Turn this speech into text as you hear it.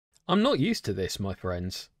I'm not used to this, my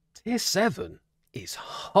friends. Tier 7 is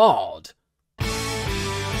hard.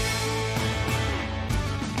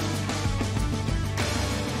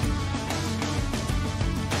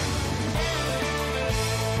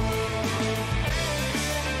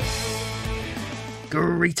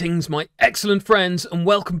 Greetings, my excellent friends, and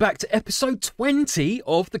welcome back to episode 20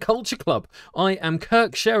 of the Culture Club. I am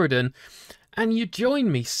Kirk Sheridan, and you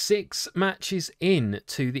join me 6 matches in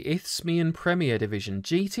to the Isthmian Premier Division.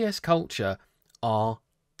 GTS Culture are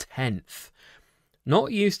 10th.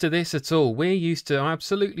 Not used to this at all. We're used to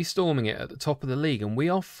absolutely storming it at the top of the league, and we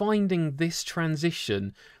are finding this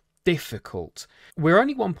transition difficult. We're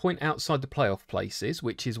only 1 point outside the playoff places,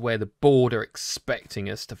 which is where the board are expecting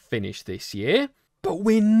us to finish this year. But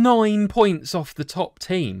we're 9 points off the top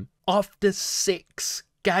team after 6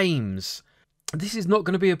 games. This is not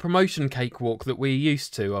going to be a promotion cakewalk that we're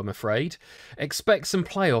used to, I'm afraid. Expect some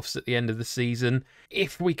playoffs at the end of the season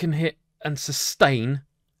if we can hit and sustain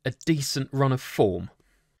a decent run of form.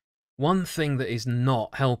 One thing that is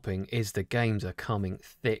not helping is the games are coming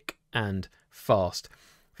thick and fast.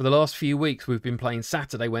 For the last few weeks, we've been playing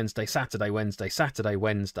Saturday, Wednesday, Saturday, Wednesday, Saturday,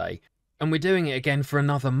 Wednesday. And we're doing it again for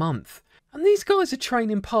another month. And these guys are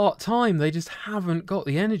training part-time. They just haven't got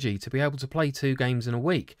the energy to be able to play 2 games in a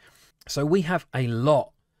week. So we have a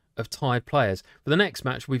lot of tired players. For the next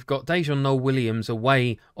match, we've got Dejan Noel Williams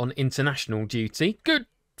away on international duty. Good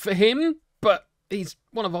for him, but he's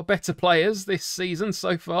one of our better players this season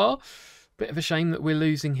so far. Bit of a shame that we're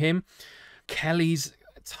losing him. Kelly's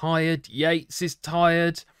tired. Yates is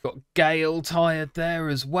tired. Got Gale tired there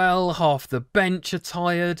as well. Half the bench are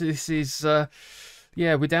tired. This is...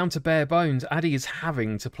 yeah, we're down to bare bones. Addy is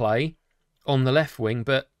having to play on the left wing,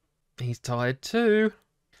 but he's tired too.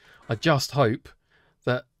 I just hope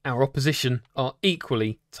that our opposition are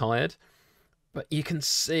equally tired. But you can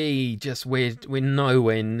see just we're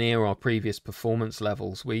nowhere near our previous performance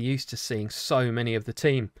levels. We're used to seeing so many of the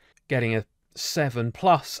team getting a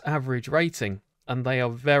 7+ average rating, and they are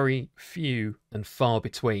very few and far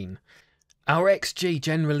between. Our XG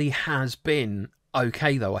generally has been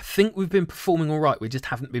okay, though. I think we've been performing all right. We just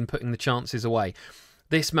haven't been putting the chances away.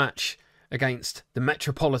 This match against the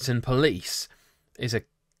Metropolitan Police is a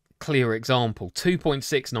clear example.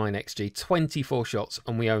 2.69 XG, 24 shots,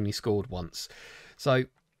 and we only scored once. So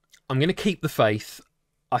I'm going to keep the faith.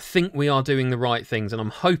 I think we are doing the right things, and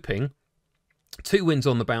I'm hoping 2 wins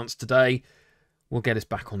on the bounce today will get us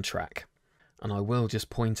back on track. And I will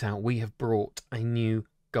just point out we have brought a new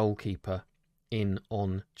goalkeeper in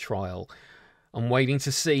on trial. I'm waiting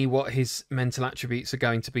to see what his mental attributes are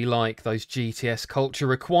going to be like, those GTS culture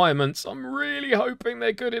requirements. I'm really hoping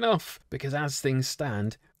they're good enough, because as things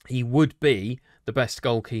stand, he would be the best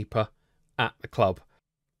goalkeeper at the club.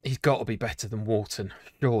 He's got to be better than Wharton,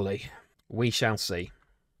 surely. We shall see.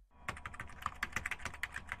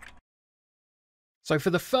 So for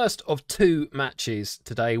the first of 2 matches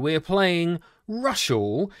today, we're playing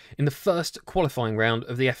Rushall in the first qualifying round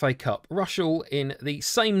of the FA Cup. Rushall in the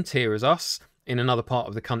same tier as us, in another part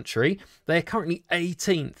of the country. They're currently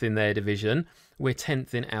 18th in their division. We're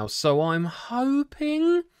 10th in ours. So I'm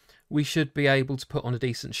hoping we should be able to put on a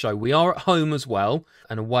decent show. We are at home as well,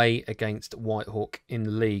 and away against Whitehawk in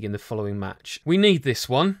the league in the following match. We need this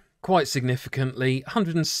one quite significantly.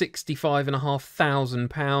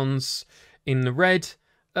 £165,500 in the red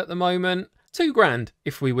at the moment. £2,000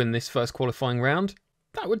 if we win this first qualifying round.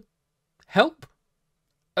 That would help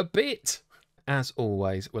a bit. As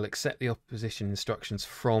always, we'll accept the opposition instructions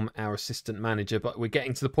from our assistant manager, but we're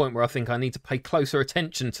getting to the point where I think I need to pay closer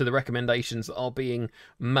attention to the recommendations that are being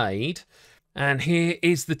made. And here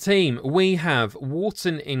is the team. We have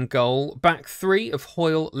Wharton in goal, back 3 of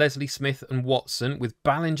Hoyle, Leslie Smith and Watson, with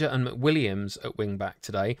Ballinger and McWilliams at wing back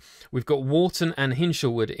today. We've got Wharton and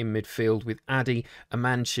Hinshelwood in midfield, with Addy,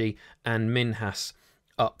 Amanchi and Minhas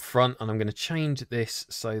up front. And I'm going to change this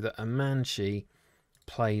so that Amanchi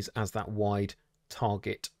plays as that wide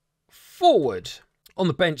target forward. On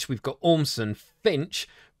the bench, we've got Ormson, Finch,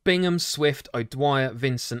 Bingham, Swift, O'Dwyer,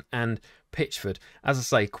 Vincent and Pitchford. As I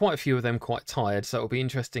say, quite a few of them quite tired, so it'll be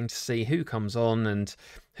interesting to see who comes on and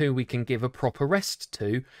who we can give a proper rest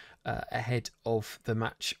to ahead of the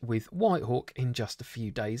match with Whitehawk in just a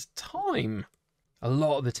few days' time. A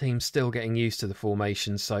lot of the team's still getting used to the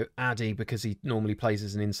formation, so Addy, because he normally plays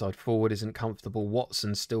as an inside forward, isn't comfortable.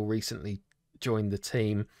 Watson still recently joined the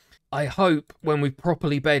team. I hope when we've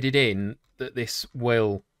properly bedded in that this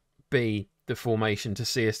will be the formation to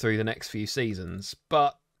see us through the next few seasons,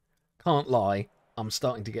 but can't lie, I'm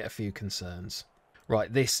starting to get a few concerns.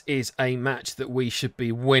 Right, this is a match that we should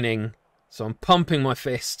be winning, so I'm pumping my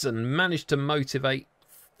fists and managed to motivate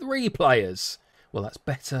 3 players Well, that's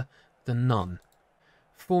better than none.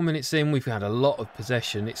 4 minutes in, we've had a lot of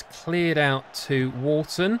possession. It's cleared out to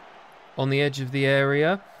Wharton on the edge of the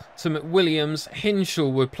area. To McWilliams.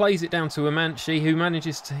 Hinshelwood plays it down to Amanci, who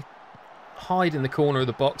manages to hide in the corner of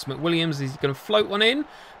the box. McWilliams is going to float one in.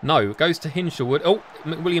 No, it goes to Hinshelwood. Oh,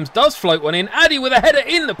 McWilliams does float one in. Addy with a header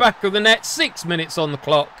in the back of the net. 6 minutes on the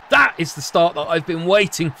clock. That is the start that I've been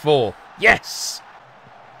waiting for. Yes!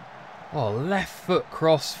 Oh, left foot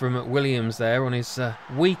cross from McWilliams there on his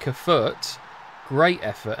weaker foot. Great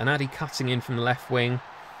effort. And Addy cutting in from the left wing.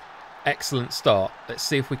 Excellent start. Let's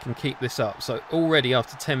see if we can keep this up. So already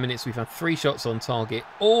after 10 minutes, we've had 3 shots on target.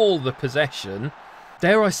 All the possession.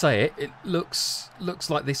 Dare I say it, it looks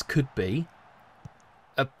like this could be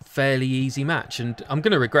a fairly easy match. And I'm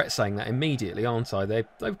going to regret saying that immediately, aren't I?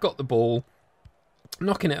 They've got the ball,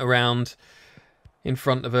 knocking it around in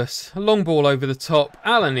front of us. A long ball over the top.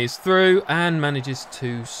 Allen is through and manages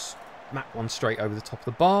to smack one straight over the top of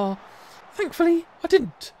the bar. Thankfully, I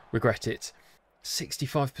didn't regret it.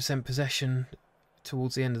 65% possession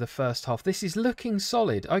towards the end of the first half. This is looking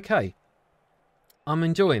solid. Okay. I'm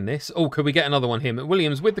enjoying this. Oh, could we get another one here?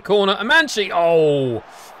 McWilliams with the corner. Amanci. Oh.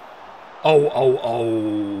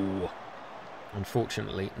 Oh.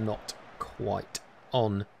 Unfortunately, not quite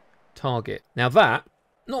on target. Now that,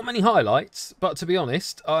 not many highlights, but to be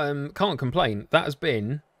honest, can't complain. That has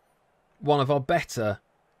been one of our better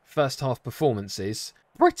first half performances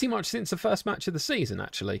pretty much since the first match of the season,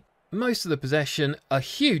 actually. Most of the possession, a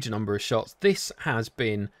huge number of shots. This has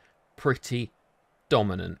been pretty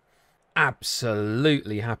dominant.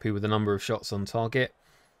 Absolutely happy with the number of shots on target.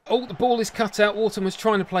 Oh, the ball is cut out. Wharton was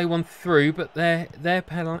trying to play one through, but their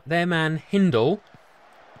man Hindle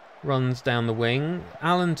runs down the wing.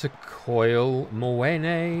 Allen to Coyle,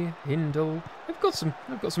 Moene, Hindle. They've got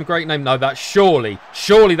some great names. No, that's surely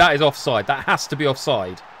that is offside. That has to be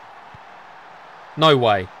offside. No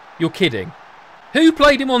way. You're kidding. Who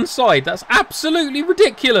played him onside? That's absolutely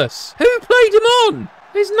ridiculous. Who played him on?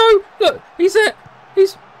 There's no... Look, he's there.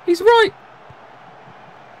 He's right.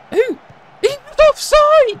 Who? He's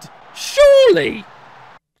offside. Surely.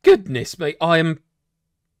 Goodness me. I'm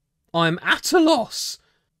at a loss.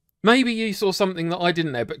 Maybe you saw something that I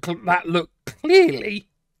didn't know, but that looked clearly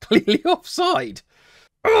offside.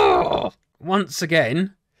 Oh, once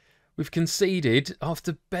again... We've conceded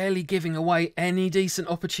after barely giving away any decent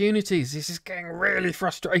opportunities. This is getting really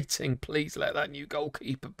frustrating. Please let that new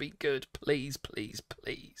goalkeeper be good. Please, please,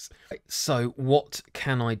 please. So what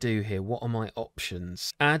can I do here? What are my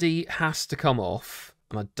options? Addy has to come off.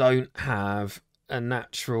 And I don't have a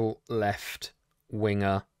natural left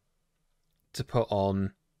winger to put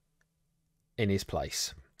on in his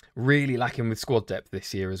place. Really lacking with squad depth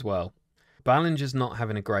this year as well. Ballinger's not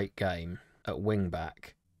having a great game at wing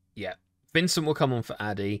back. Yeah, Vincent will come on for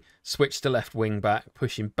Addy, switch to left wing back,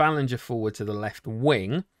 pushing Ballinger forward to the left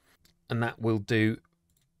wing, and that will do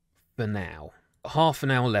for now. Half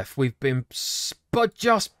an hour left. We've been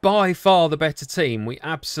just by far the better team. We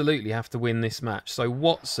absolutely have to win this match. So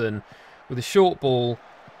Watson with a short ball.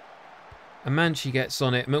 Amanci gets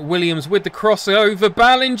on it. McWilliams with the crossover.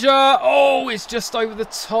 Ballinger. Oh, it's just over the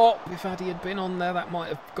top. If Addy had been on there, that might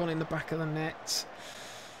have gone in the back of the net.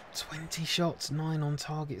 20 shots, 9 on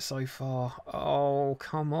target so far. Oh,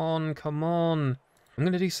 come on, come on. I'm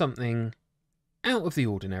going to do something out of the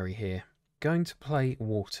ordinary here. Going to play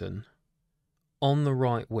Wharton on the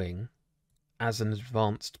right wing as an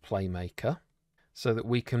advanced playmaker so that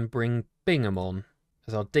we can bring Bingham on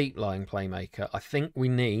as our deep-lying playmaker. I think we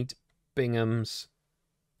need Bingham's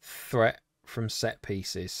threat from set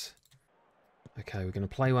pieces. Okay, we're going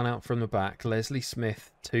to play one out from the back. Leslie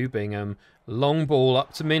Smith to Bingham. Long ball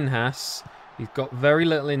up to Minhas. He's got very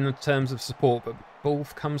little in terms of support, but ball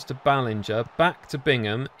comes to Ballinger. Back to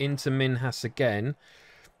Bingham. Into Minhas again.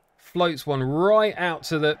 Floats one right out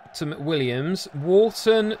to McWilliams.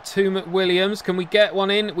 Wharton to McWilliams. Can we get one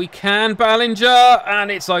in? We can. Ballinger. And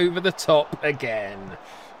it's over the top again.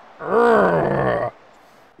 Urgh.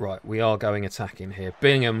 Right, we are going attacking here.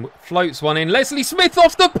 Bingham floats one in. Leslie Smith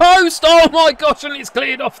off the post. Oh my gosh, and it's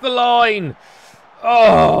cleared off the line.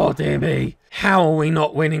 Oh, dear me. How are we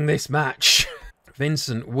not winning this match?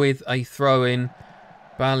 Vincent with a throw-in.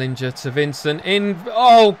 Ballinger to Vincent in.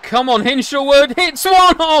 Oh, come on, Hinshelwood hits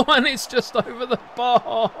one. Oh, and it's just over the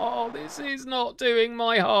bar. Oh, this is not doing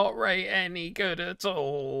my heart rate any good at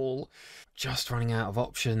all. Just running out of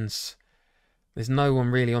options. There's no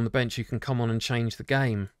one really on the bench who can come on and change the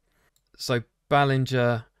game. So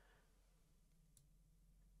Ballinger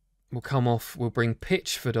will come off. We'll bring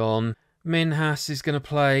Pitchford on. Minhas is going to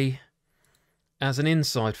play as an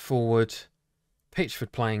inside forward.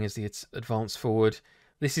 Pitchford playing as the advanced forward.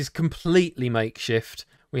 This is completely makeshift.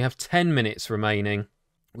 We have 10 minutes remaining.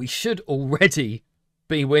 We should already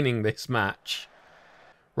be winning this match.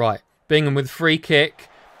 Right, Bingham with free kick.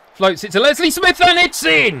 Floats it to Leslie Smith and it's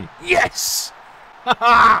in! Yes! Ha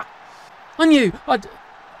ha! I knew. I'd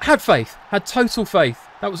had faith. Had total faith.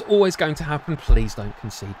 That was always going to happen. Please don't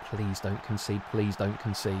concede. Please don't concede. Please don't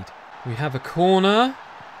concede. We have a corner.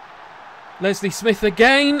 Leslie Smith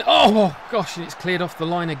again. Oh, gosh, and it's cleared off the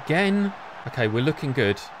line again. Okay, we're looking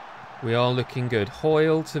good. We are looking good.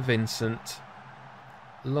 Hoyle to Vincent.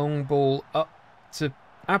 Long ball up to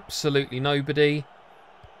absolutely nobody.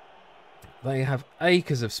 They have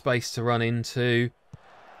acres of space to run into.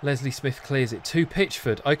 Leslie Smith clears it to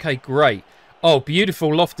Pitchford. Okay, great. Oh, beautiful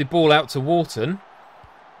lofted ball out to Wharton.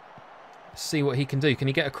 Let's see what he can do. Can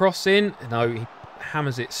he get a cross in? No, he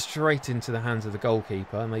hammers it straight into the hands of the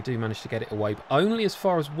goalkeeper, and they do manage to get it away, but only as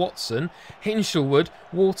far as Watson. Hinshelwood,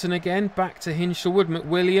 Wharton again, back to Hinshelwood,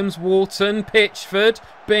 McWilliams, Wharton, Pitchford,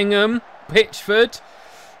 Bingham, Pitchford,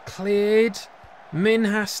 cleared,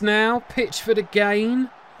 Minhas now, Pitchford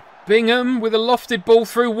again, Bingham with a lofted ball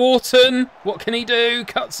through Wharton, what can he do?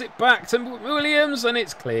 Cuts it back to McWilliams and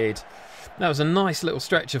it's cleared. That was a nice little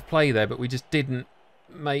stretch of play there, but we just didn't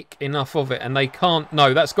make enough of it, and they can't.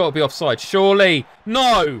 No, that's got to be offside, surely.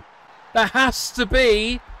 No, that has to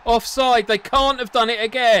be offside. They can't have done it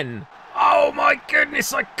again. Oh my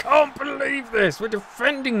goodness, I can't believe this. We're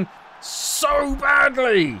defending so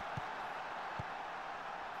badly.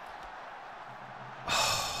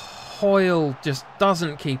 Hoyle just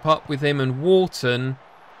doesn't keep up with him, and Wharton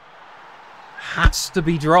has to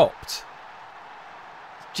be dropped.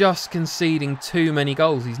 Just conceding too many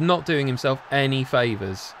goals. He's not doing himself any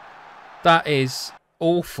favours. That is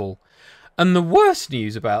awful. And the worst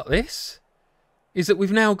news about this is that we've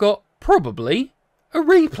now got probably a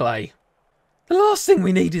replay. The last thing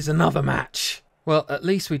we need is another match. Well, at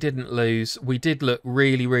least we didn't lose. We did look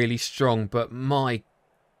really, really strong, but my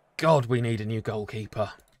God, we need a new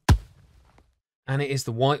goalkeeper. And it is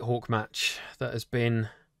the Whitehawk match that has been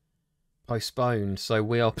postponed. So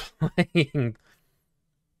we are playing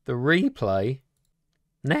the replay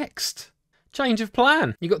next. Change of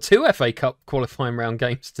plan. You got 2 FA Cup qualifying round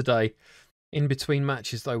games today. In between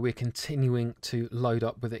matches, though, we're continuing to load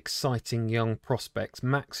up with exciting young prospects.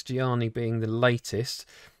 Max Gianni being the latest,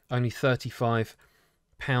 only £35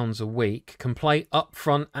 a week. Can play up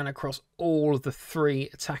front and across all of the 3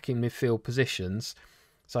 attacking midfield positions.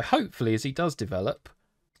 So hopefully, as he does develop,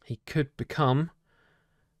 he could become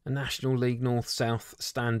a National League North-South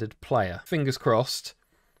standard player. Fingers crossed.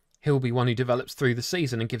 He'll be one who develops through the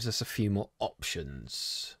season and gives us a few more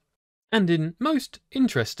options. And in most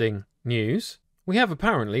interesting news, we have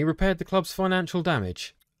apparently repaired the club's financial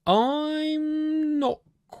damage. I'm not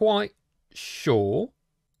quite sure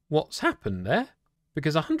what's happened there,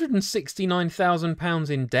 because £169,000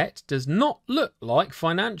 in debt does not look like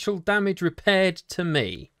financial damage repaired to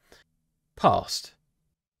me. Past.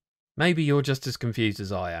 Maybe you're just as confused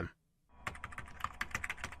as I am.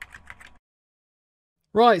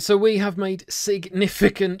 Right, so we have made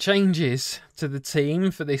significant changes to the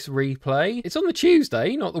team for this replay. It's on the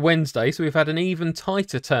Tuesday, not the Wednesday, so we've had an even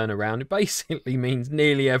tighter turnaround. It basically means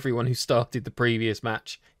nearly everyone who started the previous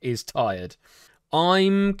match is tired.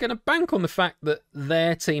 I'm going to bank on the fact that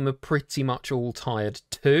their team are pretty much all tired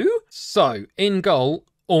too. So, in goal,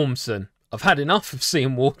 Ormson. I've had enough of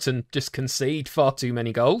seeing Wharton just concede far too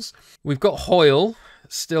many goals. We've got Hoyle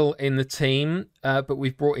still in the team, but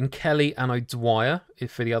we've brought in Kelly and O'Dwyer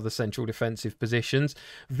for the other central defensive positions.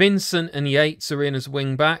 Vincent and Yates are in as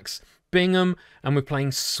wing-backs. Bingham, and we're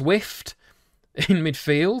playing Swift in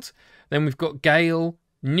midfield. Then we've got Gale,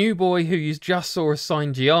 new boy who you just saw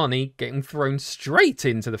assigned Gianni, getting thrown straight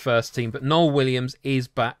into the first team, but Noel Williams is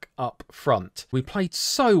back up front. We played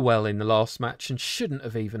so well in the last match and shouldn't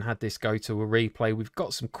have even had this go to a replay. We've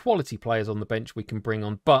got some quality players on the bench we can bring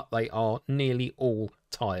on, but they are nearly all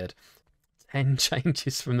tired. 10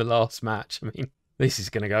 changes from the last match. I mean, this is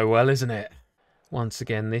going to go well, isn't it? Once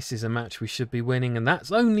again, this is a match we should be winning, and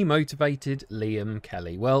that's only motivated Liam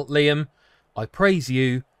Kelly. Well, Liam, I praise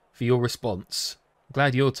you for your response.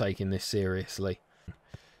 Glad you're taking this seriously.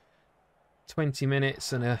 20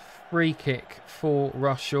 minutes and a free kick for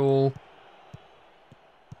Rushall.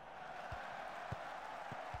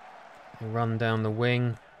 They run down the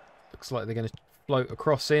wing. Looks like they're going to float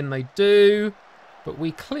across in. They do. But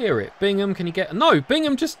we clear it. Bingham, can you get... No,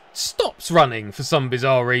 Bingham just stops running for some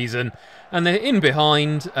bizarre reason. And they're in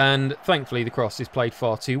behind. And thankfully the cross is played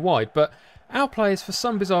far too wide. But Our players, for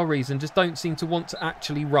some bizarre reason, just don't seem to want to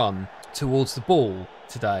actually run towards the ball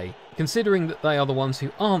today. Considering that they are the ones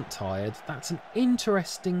who aren't tired, that's an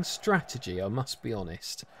interesting strategy, I must be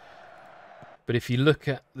honest. But if you look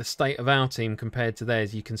at the state of our team compared to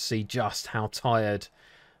theirs, you can see just how tired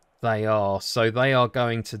they are. So they are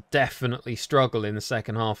going to definitely struggle in the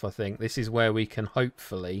second half, I think. This is where we can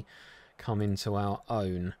hopefully come into our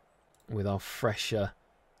own with our fresher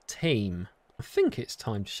team. I think it's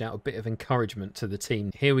time to shout a bit of encouragement to the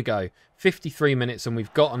team. Here we go. 53 minutes and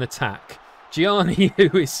we've got an attack. Gianni,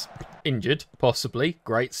 who is injured, possibly.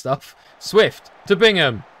 Great stuff. Swift to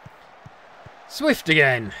Bingham. Swift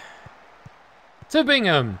again. To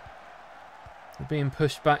Bingham. Being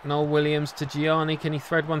pushed back. Noel Williams to Gianni. Can he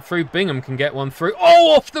thread one through? Bingham can get one through.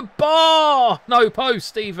 Oh, off the bar! No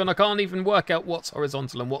post, even. I can't even work out what's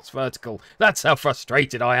horizontal and what's vertical. That's how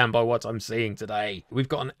frustrated I am by what I'm seeing today. We've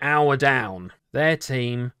got an hour down. Their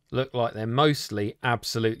team look like they're mostly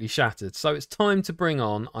absolutely shattered. So it's time to bring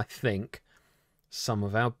on, I think, some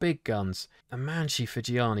of our big guns. A Manchi for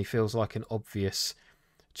Gianni feels like an obvious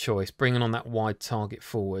choice. Bringing on that wide target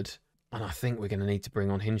forward. And I think we're going to need to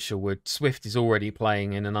bring on Hinshelwood. Swift is already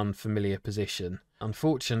playing in an unfamiliar position.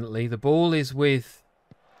 Unfortunately, the ball is with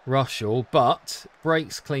Rushall, but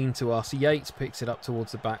breaks clean to us. Yates picks it up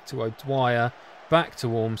towards the back to O'Dwyer. Back to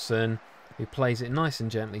Ormson, who plays it nice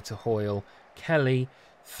and gently to Hoyle. Kelly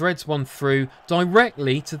threads one through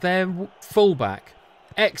directly to their fullback.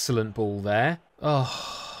 Excellent ball there.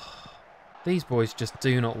 Oh, these boys just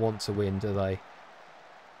do not want to win, do they?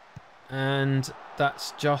 And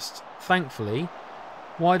that's just, thankfully,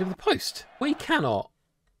 wide of the post. We cannot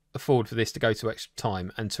afford for this to go to extra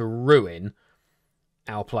time and to ruin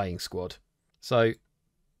our playing squad. So,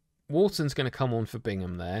 Wharton's going to come on for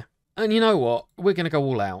Bingham there. And you know what? We're going to go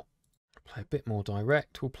all out. Play a bit more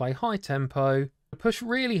direct. We'll play high tempo. Push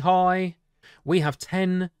really high. We have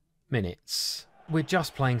 10 minutes. We're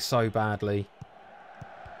just playing so badly.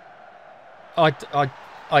 That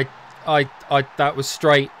was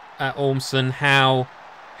straight at Ormson. How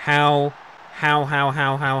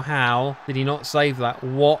did he not save that?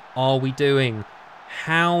 What are we doing?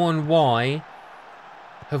 How and why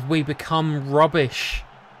have we become rubbish?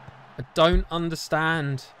 I don't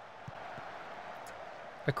understand.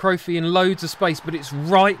 A Crofy in loads of space, but it's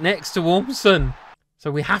right next to Ormson.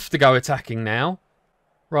 So we have to go attacking now.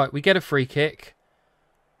 Right, we get a free kick.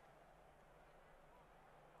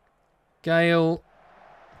 Gale.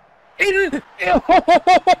 In!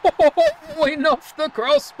 Win off the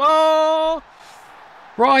crossbar!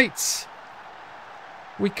 Right.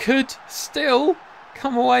 We could still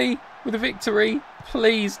come away with a victory.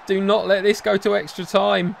 Please do not let this go to extra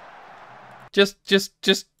time. It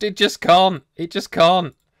just can't. It just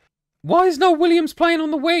can't. Why is Noel Williams playing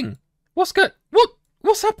on the wing? What's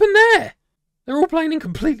happened there? They're all playing in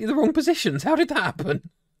completely the wrong positions. How did that happen?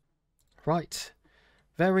 Right.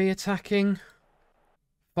 Very attacking.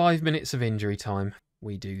 5 minutes of injury time.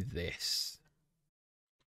 We do this.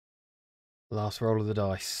 Last roll of the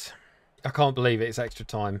dice. I can't believe it's extra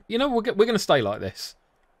time. You know, we're going to stay like this.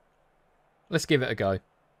 Let's give it a go.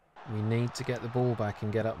 We need to get the ball back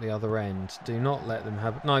and get up the other end. Do not let them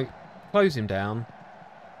have... No, close him down.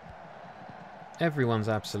 Everyone's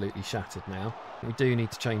absolutely shattered now. We do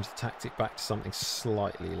need to change the tactic back to something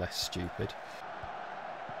slightly less stupid.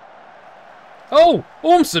 Oh!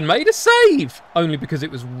 Ormson made a save! Only because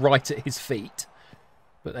it was right at his feet.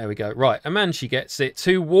 But there we go. Right, Amanchi gets it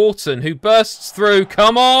to Wharton, who bursts through.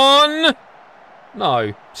 Come on!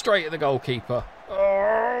 No, straight at the goalkeeper.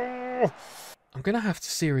 Oh! I'm going to have to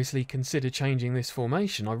seriously consider changing this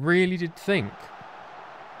formation. I really did think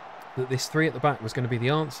that this 3 at the back was going to be the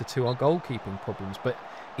answer to our goalkeeping problems, but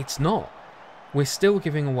it's not. We're still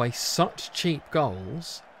giving away such cheap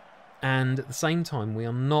goals, and at the same time we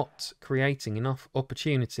are not creating enough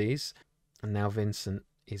opportunities. And now Vincent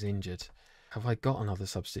is injured. Have I got another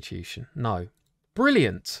substitution? No.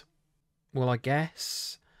 Brilliant. Well, I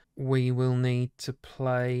guess we will need to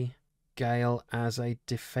play Gale as a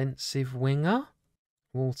defensive winger.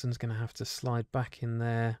 Wharton's going to have to slide back in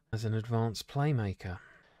there as an advanced playmaker.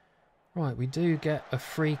 Right, we do get a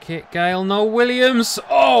free kick. Gale, Noel Williams.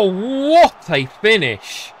 Oh, what a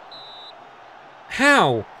finish.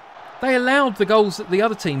 How? They allowed the goals that the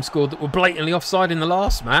other team scored that were blatantly offside in the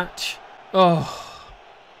last match. Oh,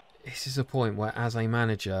 this is a point where, as a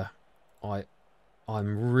manager,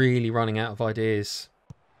 I'm really running out of ideas.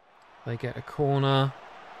 They get a corner.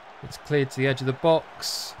 It's cleared to the edge of the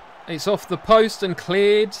box. It's off the post and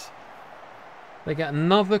cleared. They get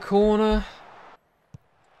another corner.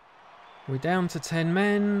 We're down to 10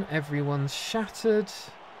 men. Everyone's shattered.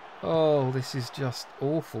 Oh, this is just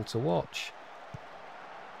awful to watch.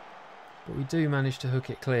 But we do manage to hook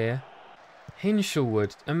it clear.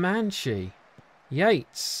 Hinshelwood, Amanshi,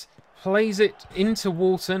 Yates plays it into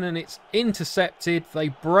Walton and it's intercepted. They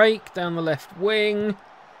break down the left wing.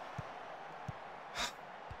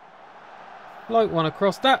 Float one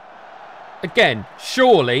across that. Again,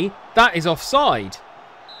 surely that is offside.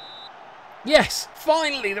 Yes,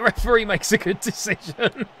 finally the referee makes a good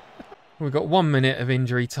decision. We've got 1 minute of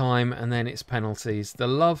injury time and then it's penalties. The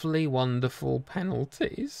lovely, wonderful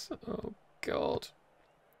penalties. Oh, God.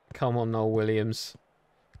 Come on, Noel Williams.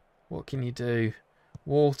 What can you do?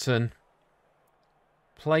 Walton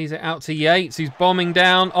plays it out to Yates, who's bombing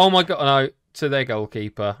down. Oh, my God. No, to their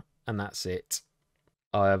goalkeeper. And that's it.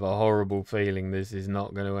 I have a horrible feeling this is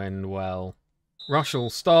not going to end well. Rush will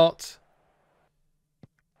start.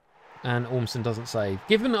 And Ormston doesn't save.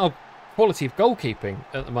 Given our quality of goalkeeping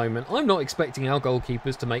at the moment, I'm not expecting our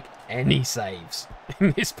goalkeepers to make any saves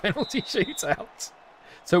in this penalty shootout.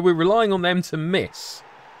 So we're relying on them to miss.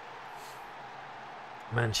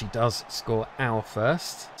 Manchi does score our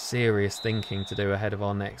first. Serious thinking to do ahead of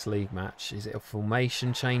our next league match. Is it a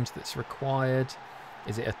formation change that's required?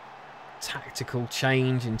 Is it a tactical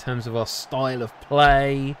change in terms of our style of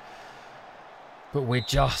play? But we're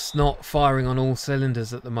just not firing on all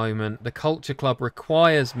cylinders at the moment. The Culture Club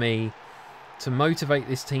requires me to motivate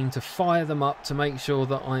this team, to fire them up, to make sure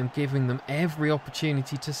that I'm giving them every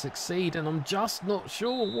opportunity to succeed. And I'm just not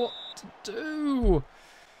sure what to do.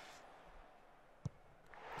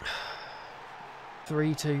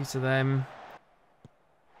 3-2 to them.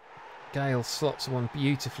 Gale slots one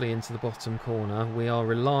beautifully into the bottom corner. We are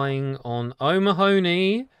relying on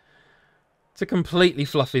O'Mahony to completely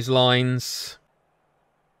fluff his lines.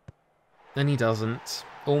 Then he doesn't.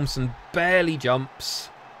 Ormston barely jumps.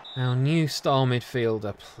 Our new star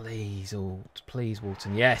midfielder. Please, please,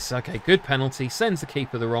 Walton. Yes, okay, good penalty. Sends the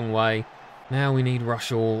keeper the wrong way. Now we need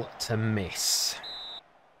Rushall to miss.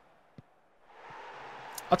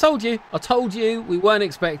 I told you we weren't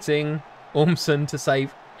expecting Ormston to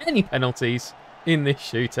save any penalties in this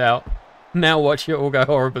shootout. Now watch it all go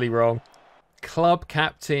horribly wrong. Club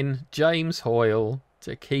captain James Hoyle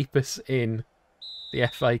to keep us in the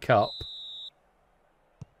FA Cup.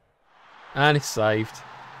 And it's saved.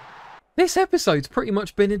 This episode's pretty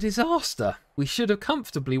much been a disaster. We should have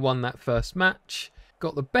comfortably won that first match,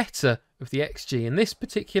 got the better of the XG in this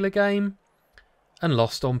particular game, and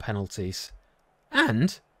lost on penalties.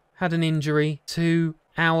 And had an injury to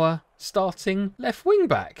our starting left wing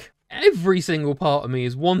back. Every single part of me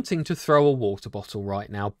is wanting to throw a water bottle right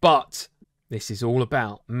now, but this is all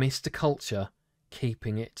about Mr. Culture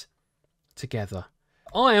keeping it together.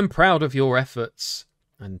 I am proud of your efforts,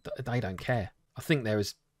 and they don't care. I think they're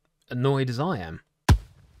as annoyed as I am.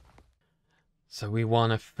 So we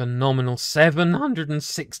won a phenomenal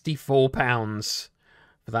 £764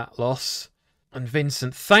 for that loss. And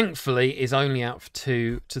Vincent, thankfully, is only out for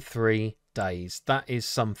 2 to 3 days. That is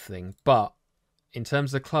something. But in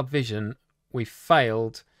terms of club vision, we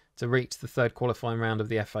failed to reach the third qualifying round of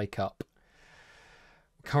the FA Cup.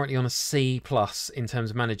 We're currently on a C+ in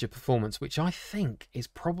terms of manager performance, which I think is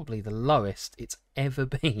probably the lowest it's ever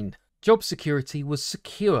been. Job security was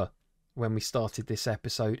secure when we started this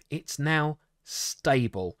episode. It's now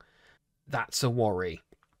stable. That's a worry.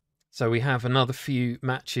 So we have another few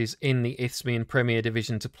matches in the Isthmian Premier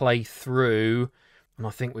Division to play through. And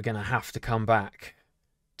I think we're going to have to come back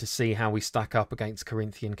to see how we stack up against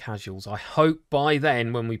Corinthian Casuals. I hope by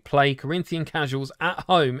then, when we play Corinthian Casuals at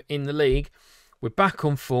home in the league, we're back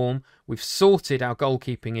on form, we've sorted our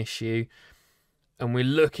goalkeeping issue, and we're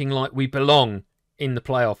looking like we belong in the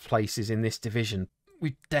playoff places in this division.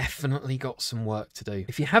 We've definitely got some work to do.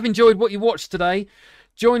 If you have enjoyed what you watched today,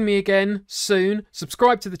 join me again soon.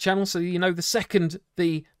 Subscribe to the channel so you know the second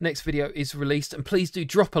the next video is released. And please do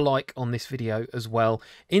drop a like on this video as well.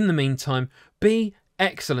 In the meantime, be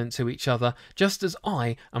excellent to each other, just as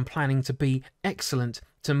I am planning to be excellent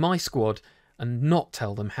to my squad and not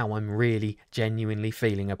tell them how I'm really genuinely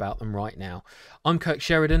feeling about them right now. I'm Kirk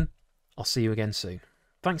Sheridan. I'll see you again soon.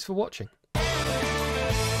 Thanks for watching.